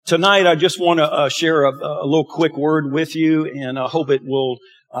Tonight, I just want to share a little quick word with you, and I hope it will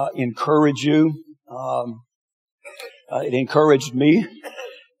encourage you. It encouraged me,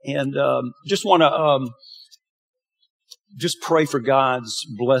 and just want to just pray for God's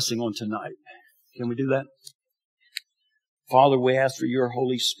blessing on tonight. Can we do that? Father, we ask for your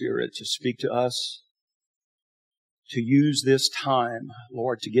Holy Spirit to speak to us, to use this time,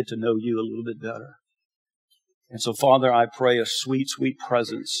 Lord, to get to know you a little bit better. And so, Father, I pray a sweet, sweet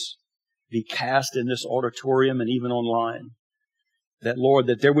presence be cast in this auditorium and even online. That, Lord,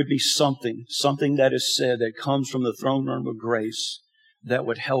 that there would be something that is said that comes from the throne room of grace that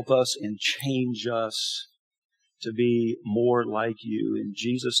would help us and change us to be more like you. In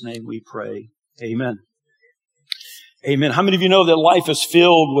Jesus' name we pray. Amen. Amen. How many of you know that life is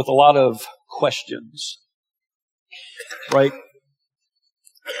filled with a lot of questions? Right?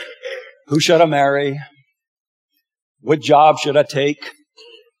 Who should I marry? What job should I take?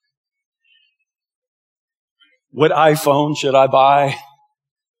 What iPhone should I buy?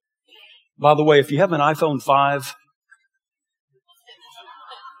 By the way, if you have an iPhone 5,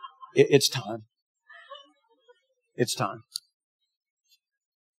 it's time. It's time.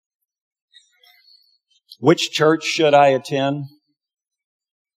 Which church should I attend?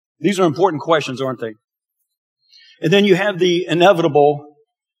 These are important questions, aren't they? And then you have the inevitable,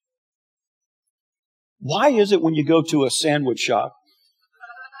 why is it when you go to a sandwich shop,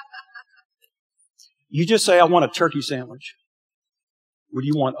 you just say, I want a turkey sandwich? Would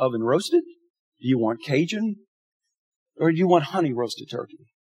you want oven roasted? Do you want Cajun? Or do you want honey roasted turkey?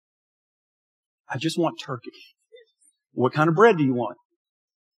 I just want turkey. What kind of bread do you want?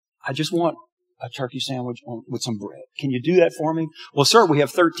 I just want a turkey sandwich with some bread. Can you do that for me? Well, sir, we have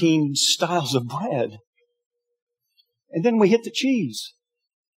 13 styles of bread. And then we hit the cheese.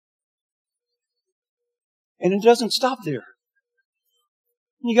 And it doesn't stop there.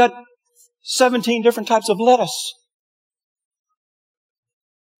 You got 17 different types of lettuce.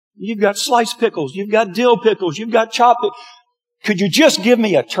 You've got sliced pickles. You've got dill pickles. You've got chopped. Could you just give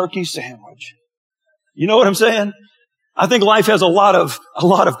me a turkey sandwich? You know what I'm saying? I think life has a lot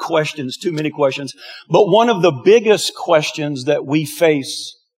of questions, too many questions. But one of the biggest questions that we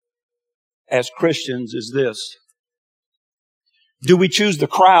face as Christians is this. Do we choose the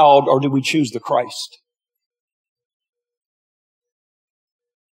crowd or do we choose the Christ?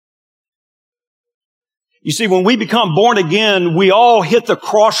 You see, when we become born again, we all hit the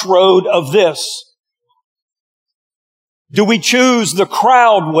crossroad of this. Do we choose the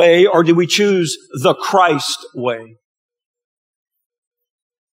crowd way or do we choose the Christ way?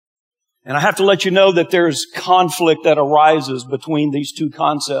 And I have to let you know that there's conflict that arises between these two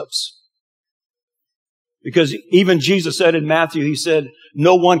concepts. Because even Jesus said in Matthew, He said,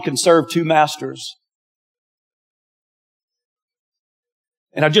 no one can serve two masters.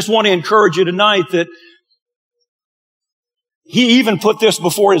 And I just want to encourage you tonight that He even put this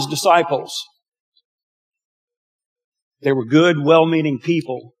before His disciples. They were good, well-meaning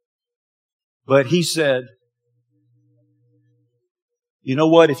people. But He said, you know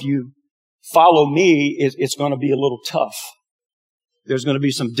what? If you follow me, it's going to be a little tough. There's going to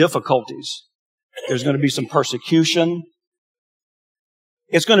be some difficulties. There's going to be some persecution.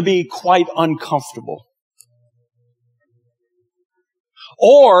 It's going to be quite uncomfortable.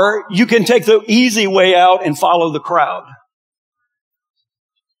 Or you can take the easy way out and follow the crowd.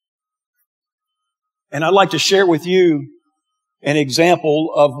 And I'd like to share with you an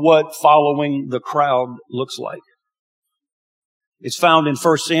example of what following the crowd looks like. It's found in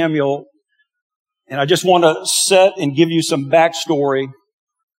 1 Samuel, and I just want to set and give you some backstory.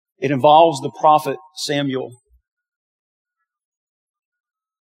 It involves the prophet Samuel.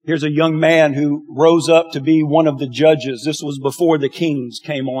 Here's a young man who rose up to be one of the judges. This was before the kings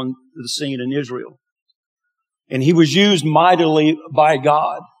came on the scene in Israel. And he was used mightily by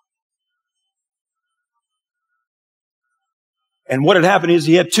God. And what had happened is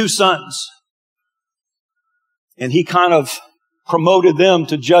he had two sons. And he kind of promoted them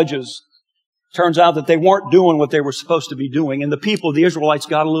to judges. Turns out that they weren't doing what they were supposed to be doing. And the people, the Israelites,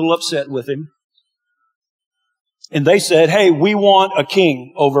 got a little upset with him. And they said, hey, we want a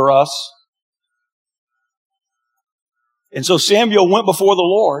king over us. And so Samuel went before the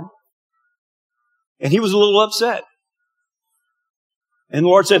Lord. And he was a little upset. And the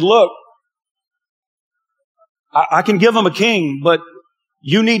Lord said, look, I can give them a king, but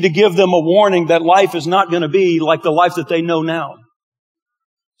you need to give them a warning that life is not going to be like the life that they know now.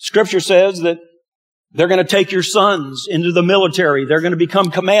 Scripture says that they're going to take your sons into the military. They're going to become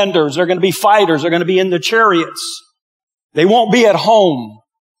commanders. They're going to be fighters. They're going to be in the chariots. They won't be at home.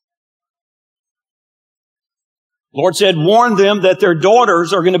 Lord said, warn them that their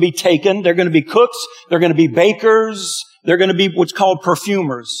daughters are going to be taken. They're going to be cooks. They're going to be bakers. They're going to be what's called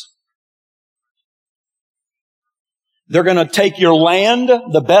perfumers. They're going to take your land,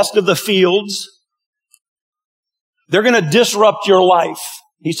 the best of the fields. They're going to disrupt your life.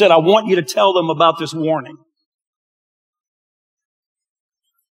 He said, I want you to tell them about this warning.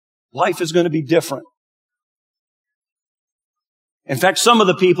 Life is going to be different. In fact, some of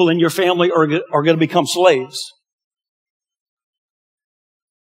the people in your family are going to become slaves.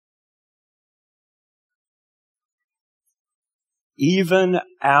 Even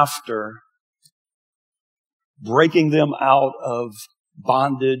after breaking them out of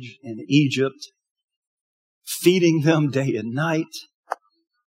bondage in Egypt, feeding them day and night,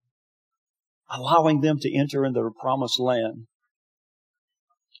 allowing them to enter into the promised land,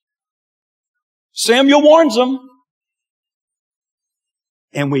 Samuel warns them.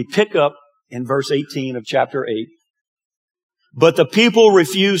 And we pick up in verse 18 of chapter 8. But the people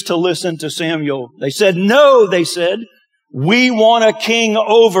refused to listen to Samuel. They said, no, they said, we want a king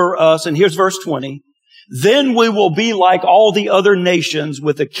over us. And here's verse 20. Then we will be like all the other nations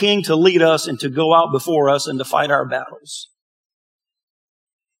with a king to lead us and to go out before us and to fight our battles.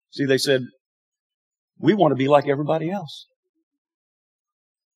 See, they said, we want to be like everybody else.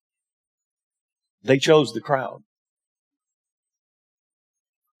 They chose the crowd.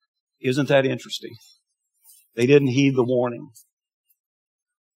 Isn't that interesting? They didn't heed the warning.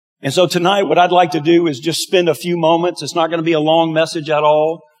 And so tonight, what I'd like to do is just spend a few moments. It's not going to be a long message at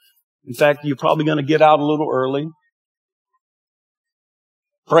all. In fact, you're probably going to get out a little early.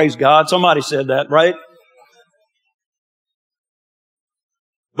 Praise God. Somebody said that, right?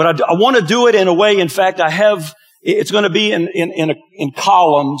 But I want to do it in a way, in fact, it's going to be in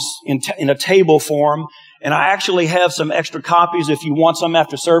columns, in a table form. And I actually have some extra copies. If you want some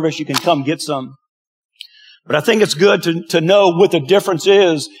after service, you can come get some. But I think it's good to know what the difference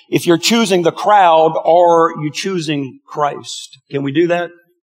is if you're choosing the crowd or you choosing Christ. Can we do that?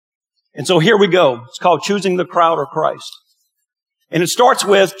 And so here we go. It's called choosing the crowd or Christ. And it starts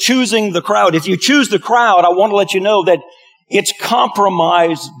with choosing the crowd. If you choose the crowd, I want to let you know that it's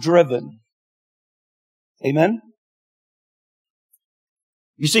compromise driven. Amen?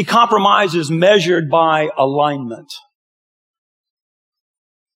 You see, compromise is measured by alignment.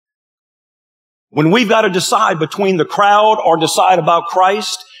 When we've got to decide between the crowd or decide about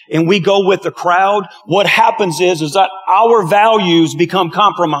Christ, and we go with the crowd, what happens is that our values become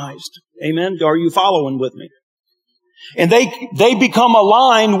compromised. Amen? Are you following with me? And they become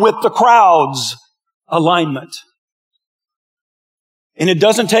aligned with the crowd's alignment. And it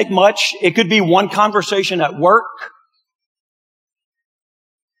doesn't take much. It could be one conversation at work.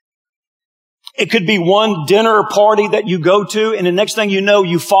 It could be one dinner party that you go to, and the next thing you know,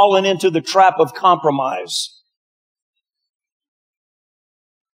 you've fallen into the trap of compromise.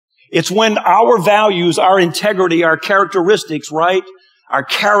 It's when our values, our integrity, our characteristics, right? Our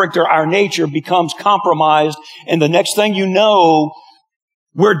character, our nature becomes compromised, and the next thing you know,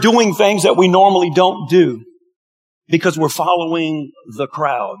 we're doing things that we normally don't do because we're following the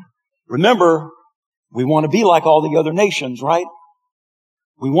crowd. Remember, we want to be like all the other nations, right?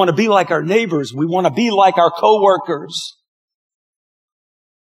 We want to be like our neighbors. We want to be like our coworkers.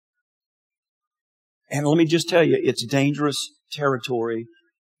 And let me just tell you, it's dangerous territory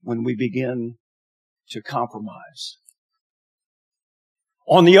when we begin to compromise.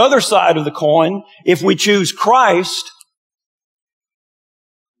 On the other side of the coin, if we choose Christ,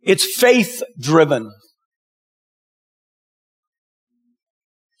 it's faith-driven.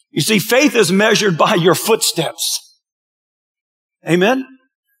 You see, faith is measured by your footsteps. Amen?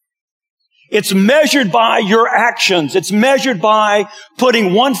 It's measured by your actions. It's measured by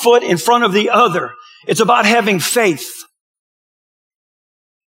putting one foot in front of the other. It's about having faith.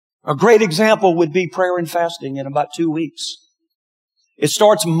 A great example would be prayer and fasting in about 2 weeks. It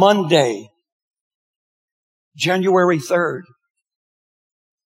starts Monday, January 3rd.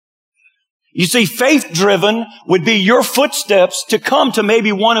 You see, faith-driven would be your footsteps to come to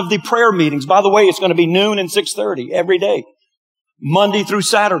maybe one of the prayer meetings. By the way, it's going to be noon and 6:30 every day. Monday through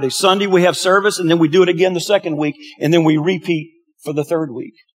Saturday. Sunday we have service, and then we do it again the second week, and then we repeat for the third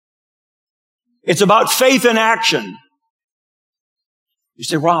week. It's about faith in action. You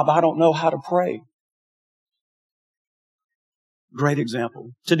say, Rob, I don't know how to pray. Great example.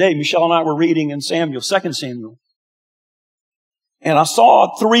 Today, Michelle and I were reading in Samuel, 2 Samuel. And I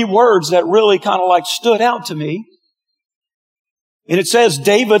saw 3 words that really kind of like stood out to me. And it says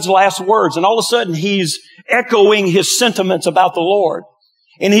David's last words. And all of a sudden, he's echoing his sentiments about the Lord.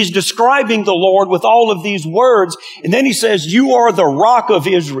 And he's describing the Lord with all of these words. And then he says, you are the rock of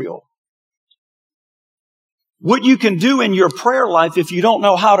Israel. What you can do in your prayer life if you don't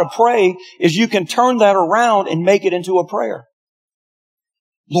know how to pray is you can turn that around and make it into a prayer.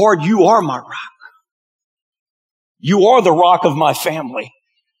 Lord, you are my rock. You are the rock of my family.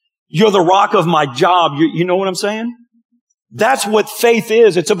 You're the rock of my job. You know what I'm saying? That's what faith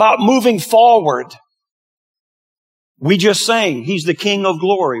is. It's about moving forward. We just sang, He's the King of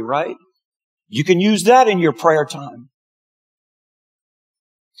glory, right? You can use that in your prayer time.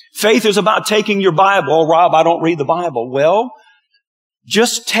 Faith is about taking your Bible. Oh, Rob, I don't read the Bible. Well,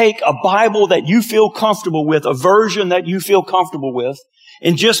 just take a Bible that you feel comfortable with, a version that you feel comfortable with,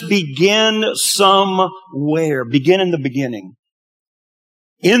 and just begin somewhere. Begin in the beginning.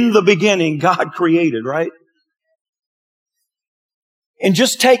 In the beginning, God created, right? And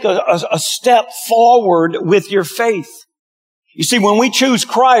just take a step forward with your faith. You see, when we choose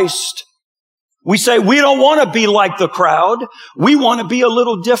Christ, we say we don't want to be like the crowd. We want to be a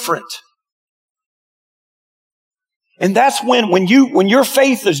little different. And that's when your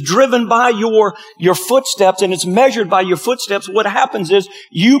faith is driven by your footsteps and it's measured by your footsteps, what happens is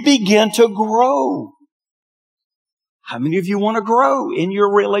you begin to grow. How many of you want to grow in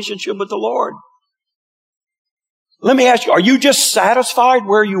your relationship with the Lord? Let me ask you, are you just satisfied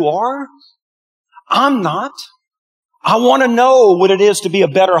where you are? I'm not. I want to know what it is to be a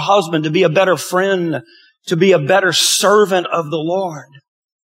better husband, to be a better friend, to be a better servant of the Lord.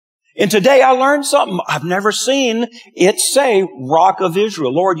 And today I learned something. I've never seen it say Rock of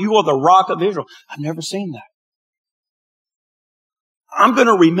Israel. Lord, you are the Rock of Israel. I've never seen that. I'm going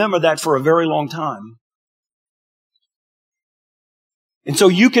to remember that for a very long time. And so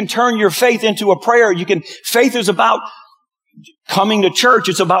you can turn your faith into a prayer. Faith is about coming to church.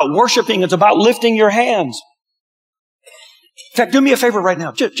 It's about worshiping. It's about lifting your hands. In fact, do me a favor right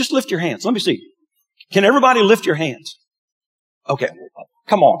now. Just lift your hands. Let me see. Can everybody lift your hands? Okay.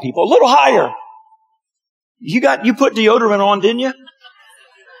 Come on, people. A little higher. You put deodorant on, didn't you?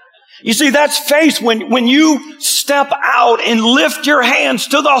 You see, that's faith when you step out and lift your hands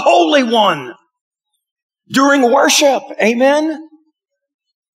to the Holy One during worship. Amen?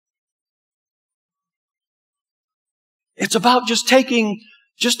 It's about just taking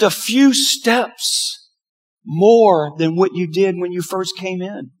just a few steps more than what you did when you first came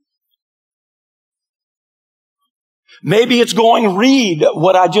in. Maybe it's going read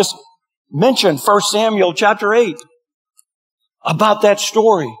what I just mentioned, 1 Samuel chapter 8, about that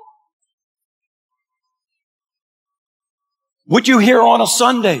story. What you hear on a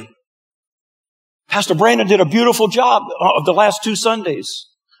Sunday. Pastor Brandon did a beautiful job of the last 2 Sundays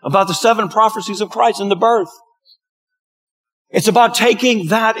about the 7 prophecies of Christ and the birth. It's about taking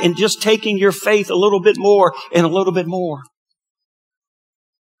that and just taking your faith a little bit more and a little bit more.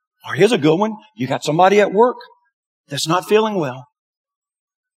 Or here's a good one. You got somebody at work that's not feeling well.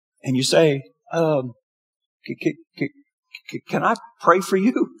 And you say, can I pray for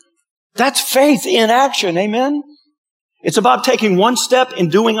you? That's faith in action. Amen. It's about taking one step and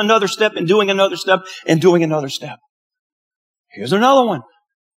doing another step and doing another step and doing another step. Here's another one.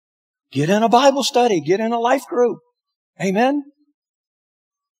 Get in a Bible study. Get in a life group. Amen.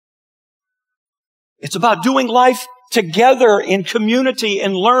 It's about doing life together in community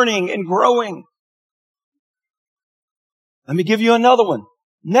and learning and growing. Let me give you another one.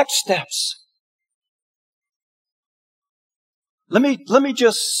 Next steps. Let me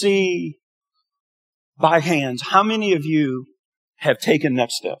just see by hands, how many of you have taken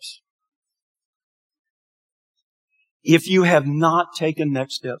next steps? If you have not taken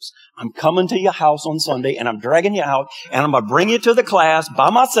next steps, I'm coming to your house on Sunday and I'm dragging you out and I'm going to bring you to the class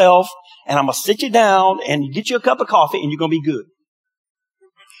by myself and I'm going to sit you down and get you a cup of coffee and you're going to be good.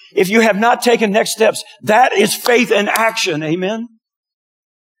 If you have not taken next steps, that is faith in action. Amen.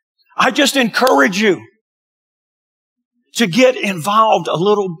 I just encourage you to get involved a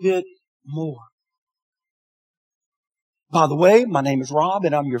little bit more. By the way, my name is Rob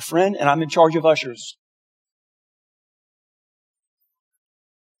and I'm your friend and I'm in charge of ushers.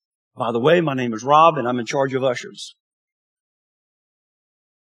 By the way, my name is Rob and I'm in charge of ushers.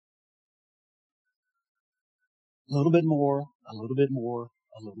 A little bit more, a little bit more,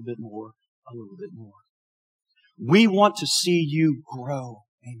 a little bit more, a little bit more. We want to see you grow.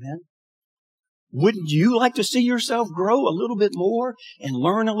 Amen. Wouldn't you like to see yourself grow a little bit more and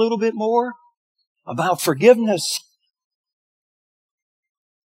learn a little bit more about forgiveness?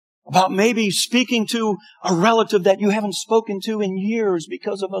 About maybe speaking to a relative that you haven't spoken to in years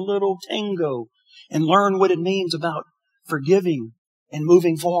because of a little tango and learn what it means about forgiving and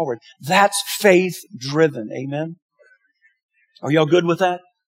moving forward. That's faith driven. Amen. Are y'all good with that?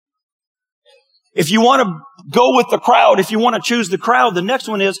 If you want to go with the crowd, if you want to choose the crowd, the next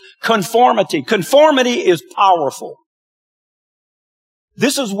one is conformity. Conformity is powerful.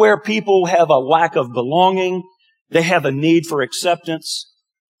 This is where people have a lack of belonging. They have a need for acceptance,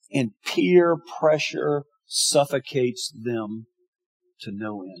 and peer pressure suffocates them to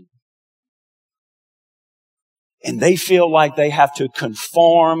no end. And they feel like they have to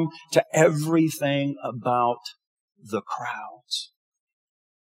conform to everything about the crowds.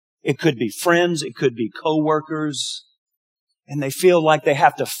 It could be friends, it could be coworkers, and they feel like they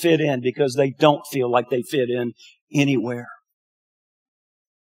have to fit in because they don't feel like they fit in anywhere.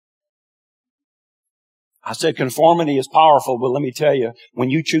 I said conformity is powerful, but let me tell you, when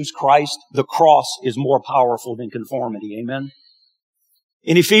you choose Christ, the cross is more powerful than conformity. Amen?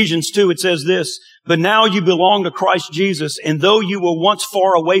 In Ephesians 2, it says this, "But now you belong to Christ Jesus, and though you were once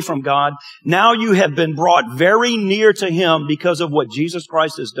far away from God, now you have been brought very near to Him because of what Jesus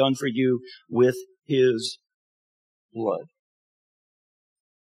Christ has done for you with His blood."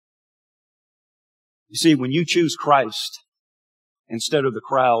 You see, when you choose Christ instead of the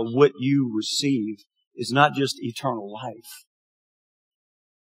crowd, what you receive is not just eternal life,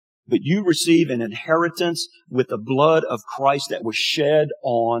 but you receive an inheritance with the blood of Christ that was shed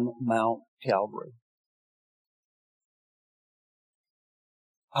on Mount Calvary.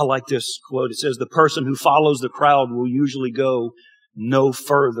 I like this quote. It says, "The person who follows the crowd will usually go no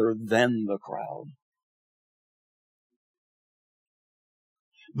further than the crowd.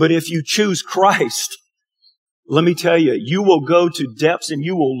 But if you choose Christ, let me tell you, you will go to depths and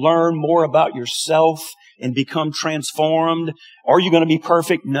you will learn more about yourself and become transformed. Are you going to be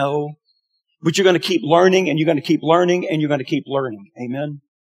perfect? No. But you're going to keep learning and you're going to keep learning and you're going to keep learning. Amen?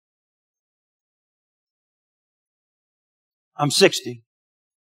 I'm 60.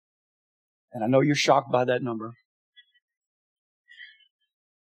 And I know you're shocked by that number.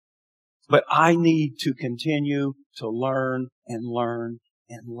 But I need to continue to learn and learn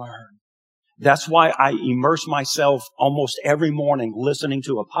and learn. That's why I immerse myself almost every morning listening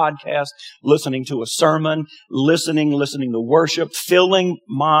to a podcast, listening to a sermon, listening to worship, filling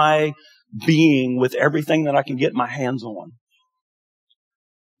my being with everything that I can get my hands on.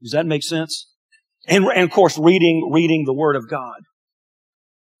 Does that make sense? And of course, reading the Word of God.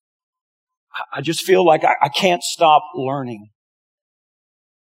 I just feel like I can't stop learning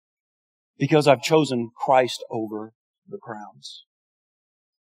because I've chosen Christ over the crowds.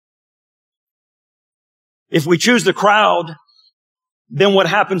 If we choose the crowd, then what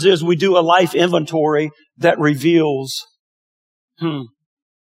happens is we do a life inventory that reveals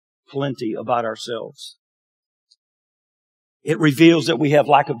plenty about ourselves. It reveals that we have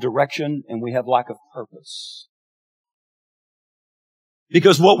lack of direction and we have lack of purpose.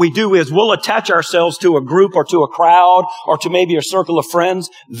 Because what we do is we'll attach ourselves to a group or to a crowd or to maybe a circle of friends.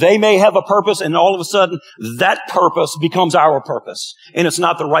 They may have a purpose, and all of a sudden that purpose becomes our purpose. And it's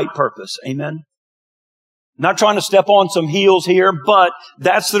not the right purpose. Amen? Not trying to step on some heels here, but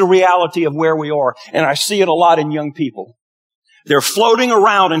that's the reality of where we are. And I see it a lot in young people. They're floating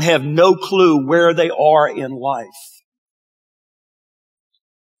around and have no clue where they are in life.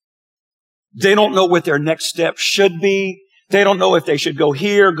 They don't know what their next step should be. They don't know if they should go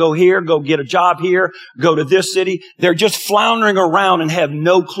here, go get a job here, go to this city. They're just floundering around and have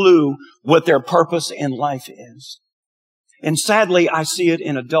no clue what their purpose in life is. And sadly, I see it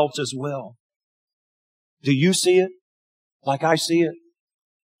in adults as well. Do you see it like I see it?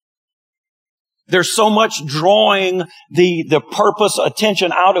 There's so much drawing the purpose,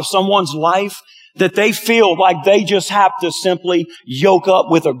 attention out of someone's life that they feel like they just have to simply yoke up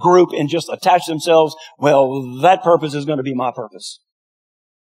with a group and just attach themselves. Well, that purpose is going to be my purpose.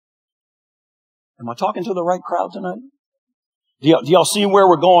 Am I talking to the right crowd tonight? Do y'all see where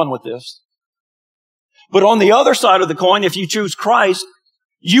we're going with this? But on the other side of the coin, if you choose Christ,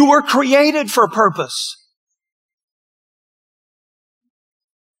 you were created for purpose.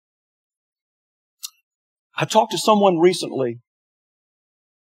 I talked to someone recently,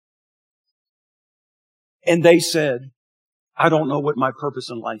 and they said, I don't know what my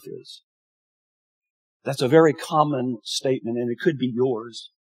purpose in life is. That's a very common statement, and it could be yours.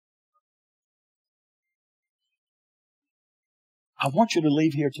 I want you to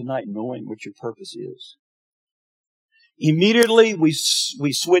leave here tonight knowing what your purpose is. Immediately, we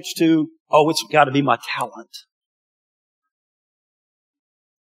switch to, it's got to be my talent.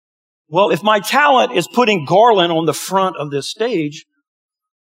 Well, if my talent is putting Garland on the front of this stage,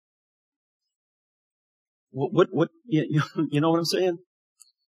 you know what I'm saying?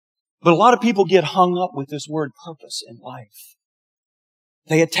 But a lot of people get hung up with this word purpose in life.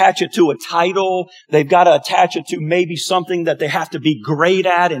 They attach it to a title. They've got to attach it to maybe something that they have to be great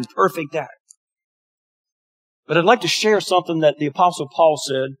at and perfect at. But I'd like to share something that the Apostle Paul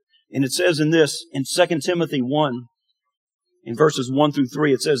said, and it says in 2 Timothy 1, in verses 1 through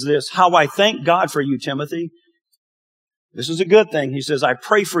 3, it says this, "How I thank God for you, Timothy." This is a good thing. He says, "I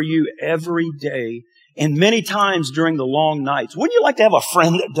pray for you every day and many times during the long nights." Wouldn't you like to have a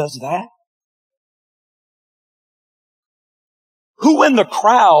friend that does that? Who in the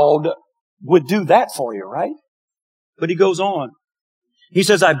crowd would do that for you, right? But he goes on. He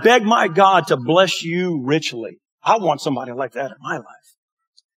says, "I beg my God to bless you richly." I want somebody like that in my life.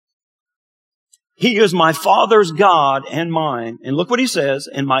 "He is my Father's God and mine." And look what he says,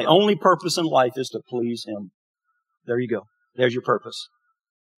 "And my only purpose in life is to please Him." There you go. There's your purpose.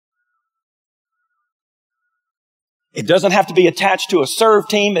 It doesn't have to be attached to a serve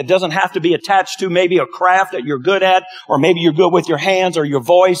team. It doesn't have to be attached to maybe a craft that you're good at, or maybe you're good with your hands or your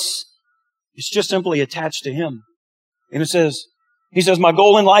voice. It's just simply attached to Him. And he says, my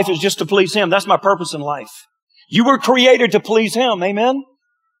goal in life is just to please Him. That's my purpose in life. You were created to please Him. Amen?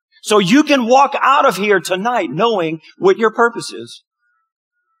 So you can walk out of here tonight knowing what your purpose is.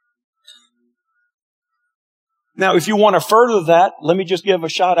 Now, if you want to further that, let me just give a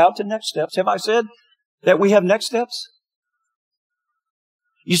shout out to Next Steps. Have I said that we have Next Steps?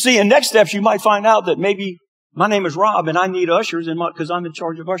 You see, in Next Steps, you might find out that maybe my name is Rob and I need ushers because I'm in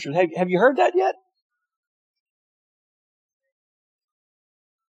charge of ushers. Have you heard that yet?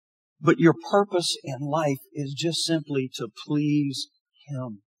 But your purpose in life is just simply to please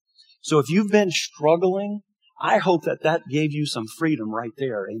Him. So if you've been struggling, I hope that gave you some freedom right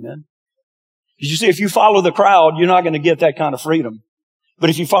there. Amen? Because you see, if you follow the crowd, you're not going to get that kind of freedom.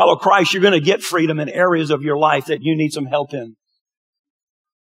 But if you follow Christ, you're going to get freedom in areas of your life that you need some help in.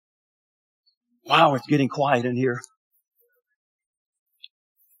 Wow, it's getting quiet in here.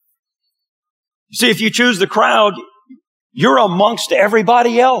 You see, if you choose the crowd, you're amongst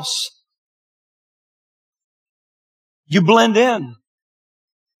everybody else. You blend in.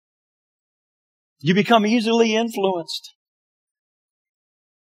 You become easily influenced.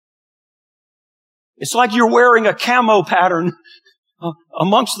 It's like you're wearing a camo pattern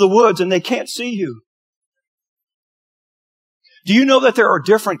amongst the woods and they can't see you. Do you know that there are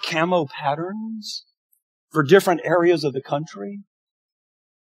different camo patterns for different areas of the country?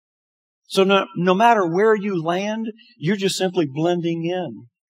 So no matter where you land, you're just simply blending in.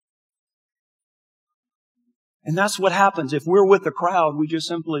 And that's what happens. If we're with the crowd, we just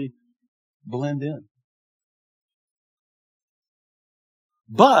simply blend in.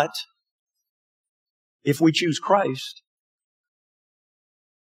 But if we choose Christ,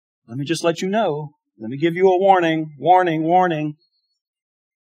 let me just let you know, let me give you a warning.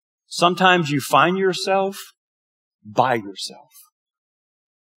 Sometimes you find yourself by yourself.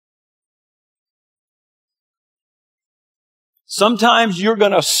 Sometimes you're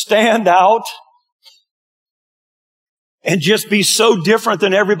going to stand out and just be so different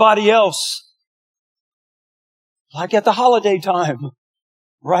than everybody else. Like at the holiday time,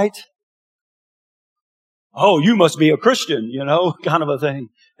 right? Oh, you must be a Christian, kind of a thing.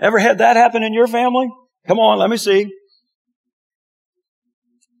 Ever had that happen in your family? Come on, let me see.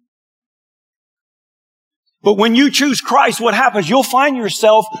 But when you choose Christ, what happens? You'll find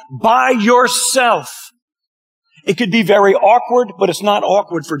yourself by yourself. It could be very awkward, but it's not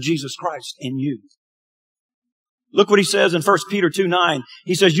awkward for Jesus Christ in you. Look what he says in 1 Peter 2:9.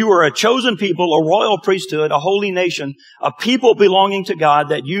 He says, "You are a chosen people, a royal priesthood, a holy nation, a people belonging to God,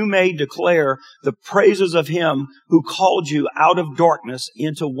 that you may declare the praises of Him who called you out of darkness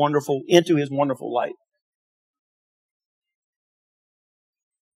into His wonderful light."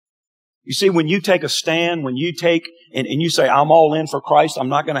 You see, when you take a stand, when you take and you say, "I'm all in for Christ. I'm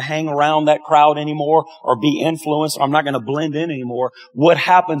not going to hang around that crowd anymore or be influenced. I'm not going to blend in anymore," what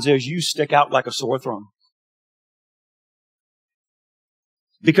happens is you stick out like a sore thumb.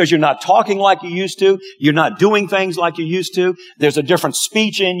 Because you're not talking like you used to. You're not doing things like you used to. There's a different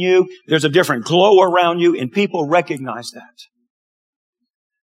speech in you. There's a different glow around you, and people recognize that.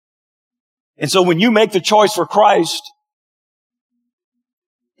 And so when you make the choice for Christ,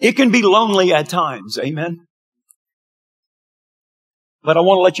 it can be lonely at times. Amen? But I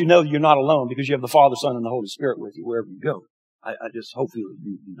want to let you know that you're not alone because you have the Father, Son, and the Holy Spirit with you wherever you go. I just hope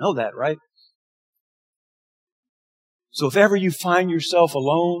you know that, right? So if ever you find yourself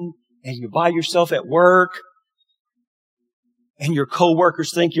alone and you're by yourself at work and your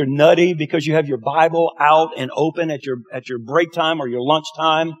coworkers think you're nutty because you have your Bible out and open at your break time or your lunch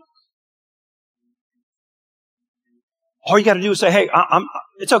time, all you got to do is say, "Hey,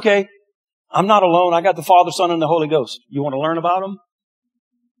 it's okay. I'm not alone. I got the Father, Son, and the Holy Ghost. You want to learn about them?"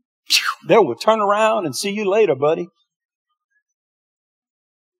 They will turn around and see you later, buddy.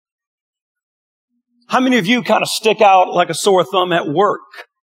 How many of you kind of stick out like a sore thumb at work?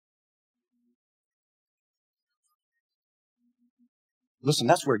 Listen,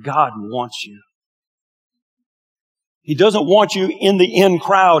 that's where God wants you. He doesn't want you in the in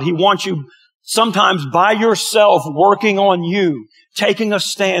crowd. He wants you sometimes by yourself, working on you, taking a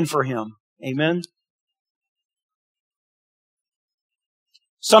stand for Him. Amen?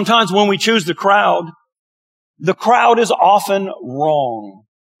 Sometimes when we choose the crowd is often wrong.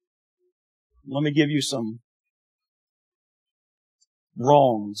 Let me give you some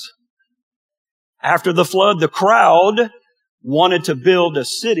wrongs. After the flood, the crowd wanted to build a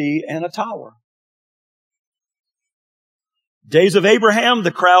city and a tower. Days of Abraham,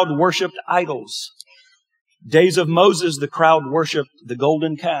 the crowd worshipped idols. Days of Moses, the crowd worshipped the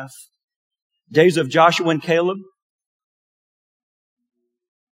golden calf. Days of Joshua and Caleb,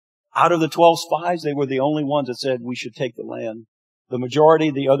 out of the 12 spies, they were the only ones that said we should take the land. The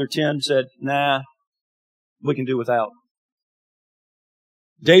majority, the other 10, said, nah, we can do without.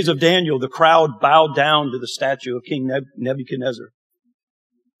 Days of Daniel, the crowd bowed down to the statue of King Nebuchadnezzar.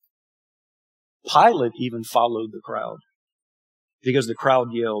 Pilate even followed the crowd because the crowd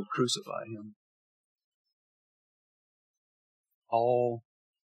yelled, crucify him. All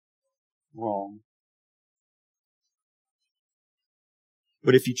wrong.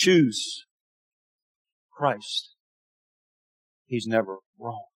 But if you choose Christ, He's never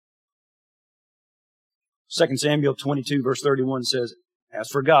wrong. 2 Samuel 22 verse 31 says, as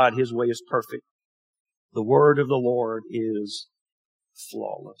for God, His way is perfect. The word of the Lord is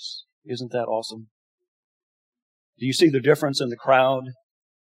flawless. Isn't that awesome? Do you see the difference in the crowd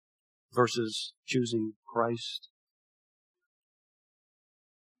versus choosing Christ?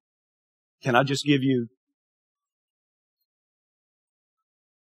 Can I just give you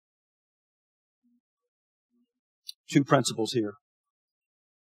two principles here?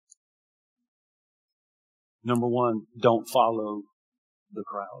 Number one, don't follow the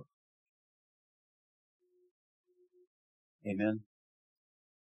crowd. Amen.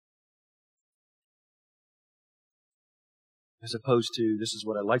 As opposed to, this is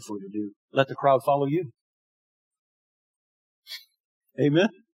what I'd like for you to do, let the crowd follow you. Amen.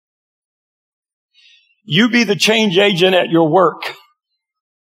 You be the change agent at your work.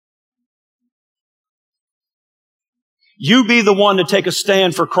 You be the one to take a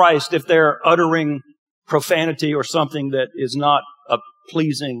stand for Christ if they're uttering profanity or something that is not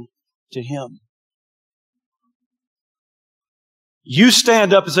pleasing to Him. You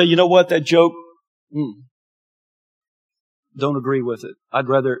stand up and say, you know what, that joke, don't agree with it. I'd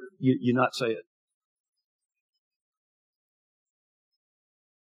rather you not say it.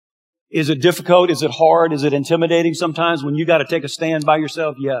 Is it difficult? Is it hard? Is it intimidating sometimes when you got to take a stand by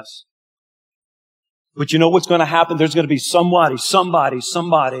yourself? Yes. But you know what's going to happen? There's going to be somebody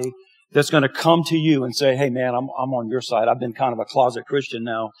that's going to come to you and say, hey man, I'm on your side. I've been kind of a closet Christian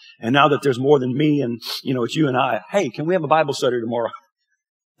now. And now that there's more than me and, it's you and I. Hey, can we have a Bible study tomorrow?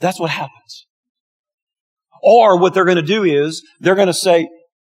 That's what happens. Or what they're going to do is they're going to say,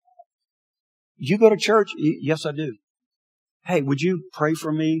 you go to church? Yes, I do. Hey, would you pray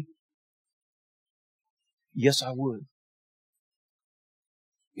for me? Yes, I would.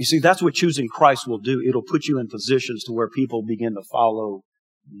 You see, that's what choosing Christ will do. It'll put you in positions to where people begin to follow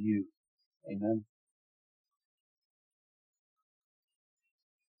you. Amen.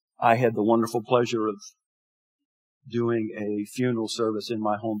 I had the wonderful pleasure of doing a funeral service in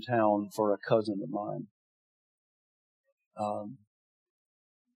my hometown for a cousin of mine.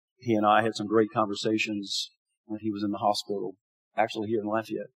 He and I had some great conversations when he was in the hospital, actually here in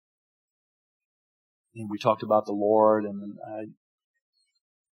Lafayette. And we talked about the Lord, and I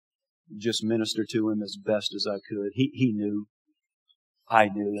just ministered to him as best as I could. He knew, I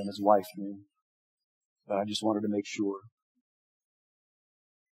knew, and his wife knew. But I just wanted to make sure.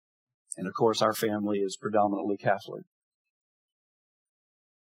 And of course, our family is predominantly Catholic.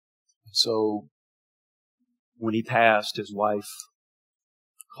 So when he passed, his wife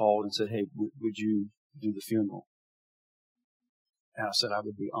called and said, hey, would you do the funeral? And I said, I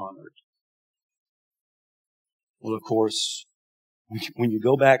would be honored. Well, of course, when you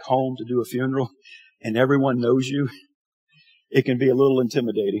go back home to do a funeral and everyone knows you, it can be a little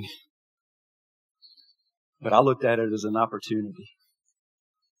intimidating. But I looked at it as an opportunity.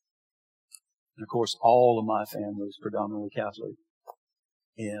 And of course, all of my family is predominantly Catholic.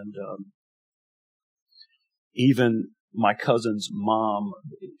 And even my cousin's mom,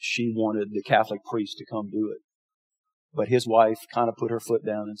 she wanted the Catholic priest to come do it. But his wife kind of put her foot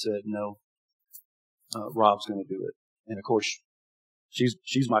down and said, no, Rob's going to do it. And of course,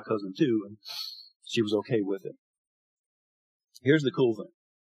 she's my cousin too, and she was okay with it. Here's the cool thing.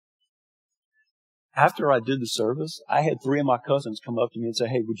 After I did the service, I had 3 of my cousins come up to me and say,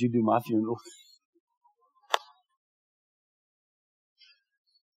 "Hey, would you do my funeral?"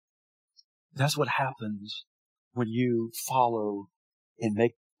 That's what happens when you follow and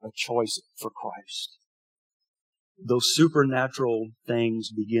make a choice for Christ. Those supernatural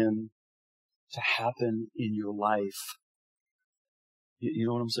things begin to happen in your life. You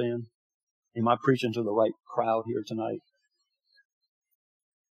know what I'm saying? Am I preaching to the right crowd here tonight?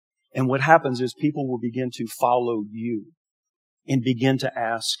 And what happens is people will begin to follow you and begin to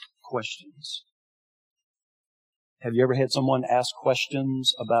ask questions. Have you ever had someone ask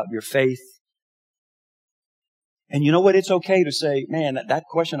questions about your faith? And you know what? It's okay to say, man, that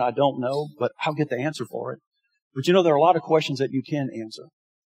question I don't know, but I'll get the answer for it. But you know, there are a lot of questions that you can answer.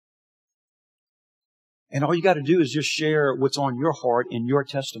 And all you got to do is just share what's on your heart in your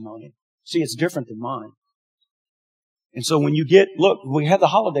testimony. See, it's different than mine. And so when you look, we have the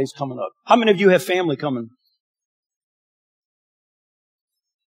holidays coming up. How many of you have family coming?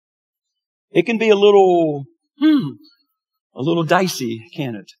 It can be a little dicey,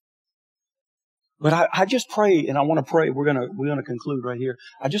 can't it? But I just pray, and I want to pray, we're gonna conclude right here.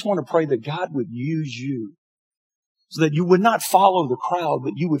 I just want to pray that God would use you so that you would not follow the crowd,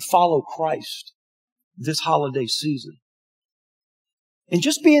 but you would follow Christ this holiday season. And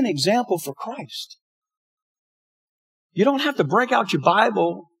just be an example for Christ. You don't have to break out your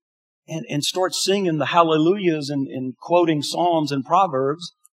Bible and start singing the hallelujahs and quoting Psalms and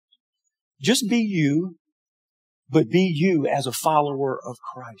Proverbs. Just be you, but be you as a follower of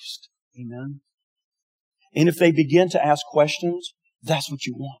Christ. Amen. And if they begin to ask questions, that's what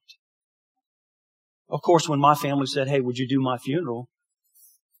you want. Of course, when my family said, "Hey, would you do my funeral?"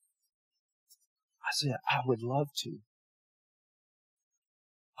 I said, "I would love to."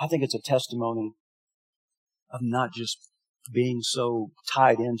 I think it's a testimony of not just being so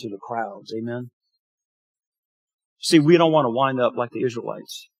tied into the crowds. Amen. See, we don't want to wind up like the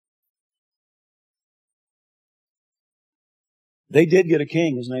Israelites. They did get a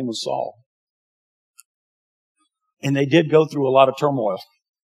king. His name was Saul. And they did go through a lot of turmoil.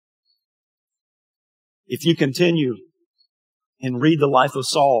 If you continue and read the life of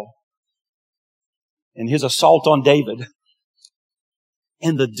Saul and his assault on David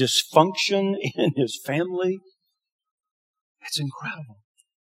and the dysfunction in his family, it's incredible.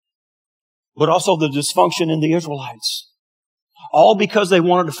 But also the dysfunction in the Israelites. All because they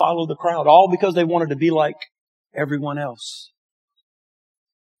wanted to follow the crowd. All because they wanted to be like everyone else.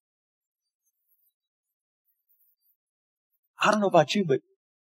 I don't know about you, but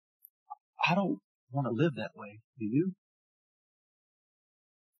I don't want to live that way. Do you?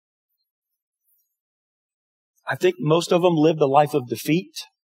 I think most of them lived a life of defeat.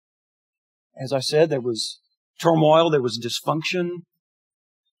 As I said, there was turmoil, there was dysfunction.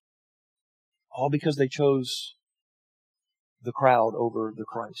 All because they chose the crowd over the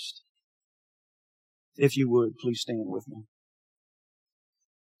Christ. If you would, please stand with me.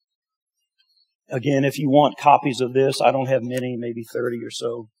 Again, if you want copies of this, I don't have many, maybe 30 or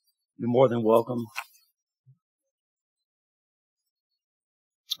so. You're more than welcome.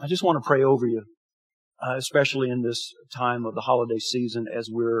 I just want to pray over you, especially in this time of the holiday season as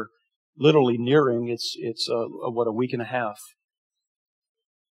we're literally nearing, it's a week and a half.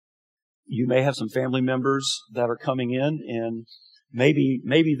 You may have some family members that are coming in, and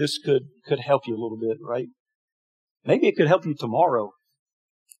maybe this could help you a little bit, right? Maybe it could help you tomorrow.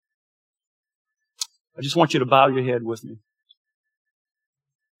 I just want you to bow your head with me.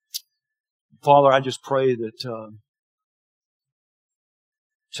 Father, I just pray that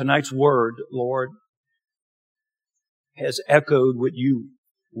tonight's word, Lord, has echoed what you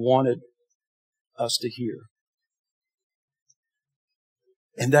wanted us to hear.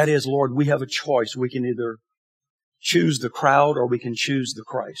 And that is, Lord, we have a choice. We can either choose the crowd or we can choose the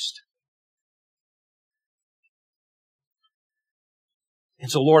Christ.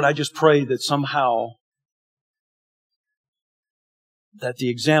 And so, Lord, I just pray that somehow that the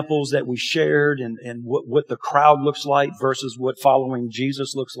examples that we shared and what the crowd looks like versus what following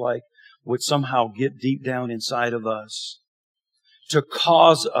Jesus looks like would somehow get deep down inside of us to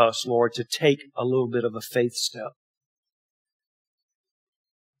cause us, Lord, to take a little bit of a faith step.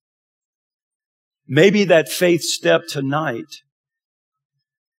 Maybe that faith step tonight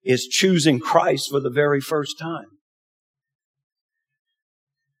is choosing Christ for the very first time.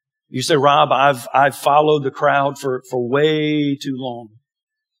 You say, "Rob, I've followed the crowd for way too long.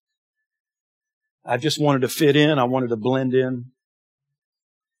 I just wanted to fit in. I wanted to blend in.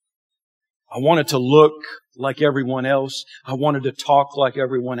 I wanted to look like everyone else. I wanted to talk like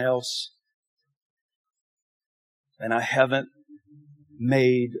everyone else. And I haven't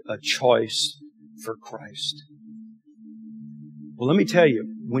made a choice for Christ. Well, let me tell you,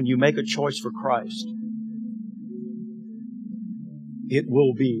 when you make a choice for Christ, it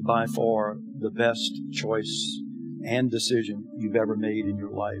will be by far the best choice and decision you've ever made in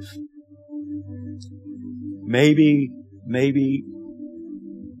your life. Maybe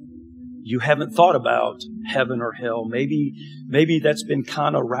you haven't thought about heaven or hell. Maybe that's been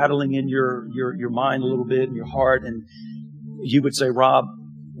kind of rattling in your mind a little bit, in your heart, and you would say, Rob,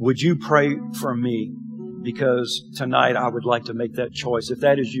 would you pray for me? Because tonight I would like to make that choice. If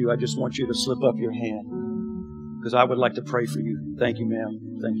that is you, I just want you to slip up your hand, because I would like to pray for you. Thank you,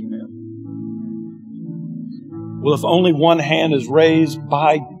 ma'am. Thank you, ma'am. Well, if only one hand is raised,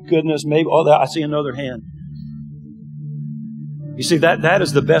 by goodness, maybe, I see another hand. You see, that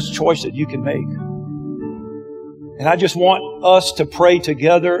is the best choice that you can make. And I just want us to pray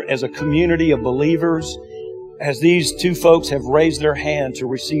together as a community of believers, as these two folks have raised their hand to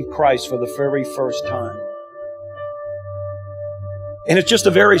receive Christ for the very first time. And it's just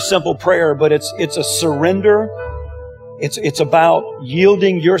a very simple prayer, but it's a surrender. It's about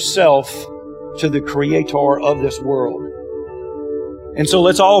yielding yourself to the Creator of this world. And so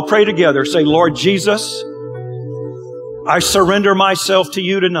let's all pray together. Say, Lord Jesus, I surrender myself to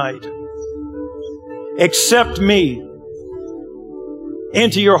you tonight. Accept me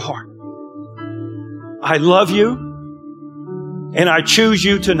into your heart. I love you, and I choose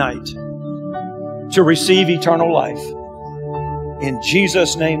you tonight to receive eternal life. In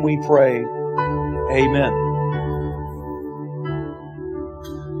Jesus' name we pray. Amen.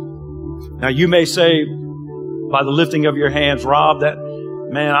 Now you may say, by the lifting of your hands, Rob,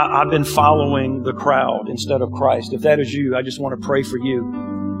 I've been following the crowd instead of Christ. If that is you, I just want to pray for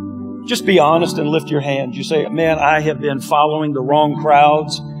you. Just be honest and lift your hands. You say, man, I have been following the wrong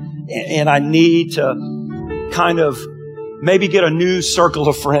crowds, and I need to kind of maybe get a new circle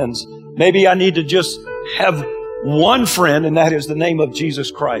of friends. Maybe I need to just have one friend, and that is the name of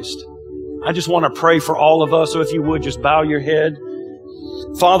Jesus Christ. I just want to pray for all of us. So if you would, just bow your head.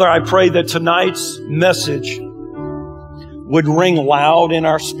 Father, I pray that tonight's message would ring loud in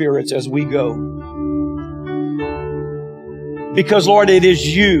our spirits as we go. Because, Lord, it is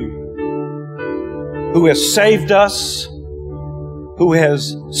you who has saved us, who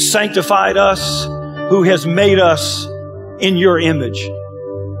has sanctified us, who has made us in your image.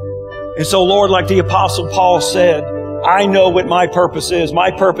 And so, Lord, like the Apostle Paul said, I know what my purpose is. My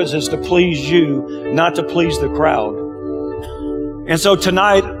purpose is to please you, not to please the crowd. And so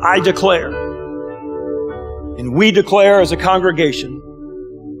tonight I declare, and we declare as a congregation,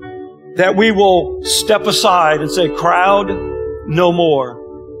 that we will step aside and say, crowd, no more,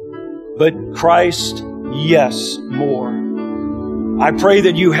 but Christ, yes, more. I pray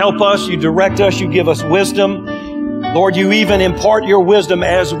that you help us, you direct us, you give us wisdom. Lord, you even impart your wisdom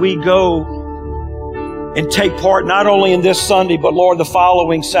as we go and take part not only in this Sunday, but Lord, the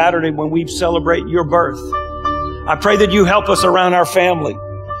following Saturday when we celebrate your birth. I pray that you help us around our family.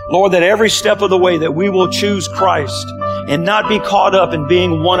 Lord, that every step of the way that we will choose Christ and not be caught up in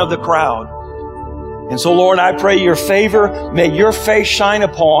being one of the crowd. And so, Lord, I pray your favor. May your face shine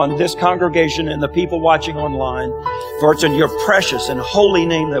upon this congregation and the people watching online. For it's in your precious and holy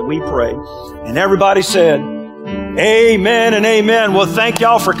name that we pray. And everybody said, amen and amen. Well, thank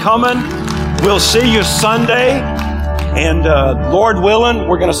y'all for coming. We'll see you Sunday. And Lord willing,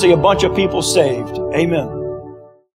 we're going to see a bunch of people saved. Amen.